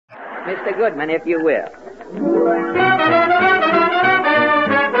Mr. Goodman, if you will.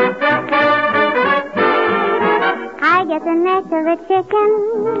 I get the neck of a chicken.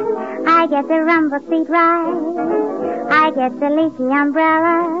 I get the rumble seat ride. I get the leaky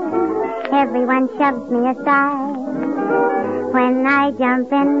umbrella. Everyone shoves me aside. When I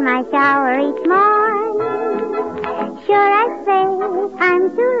jump in my shower each morn, sure I say I'm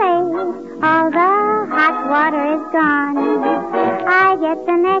too late. All the hot water is gone. I get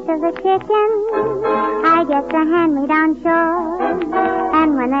the neck of the chicken. I get the hand-me-down shawl.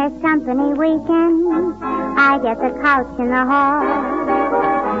 And when there's company weekend, I get the couch in the hall.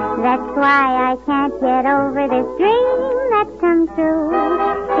 That's why I can't get over this dream that's come true.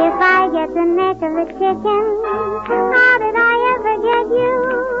 If I get the neck of a chicken, how did I ever get you?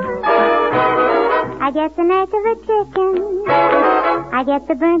 I get the neck of a chicken. I get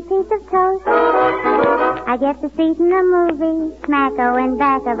the burnt piece of toast. I get the seat in the movie, smack-o in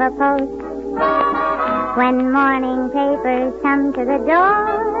back of a post. When morning papers come to the door,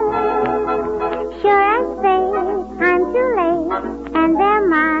 sure I say I'm too late, and they're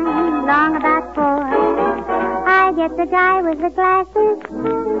mine long about 4. I get the guy with the glasses,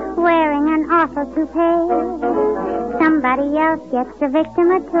 wearing an awful toupee. Somebody else gets the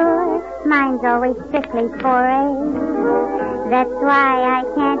victim a tour. Mine's always strictly 4A. That's why I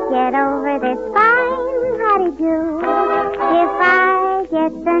can't get over this fine howdy-do. If I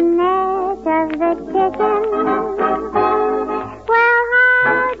get the neck of the chicken,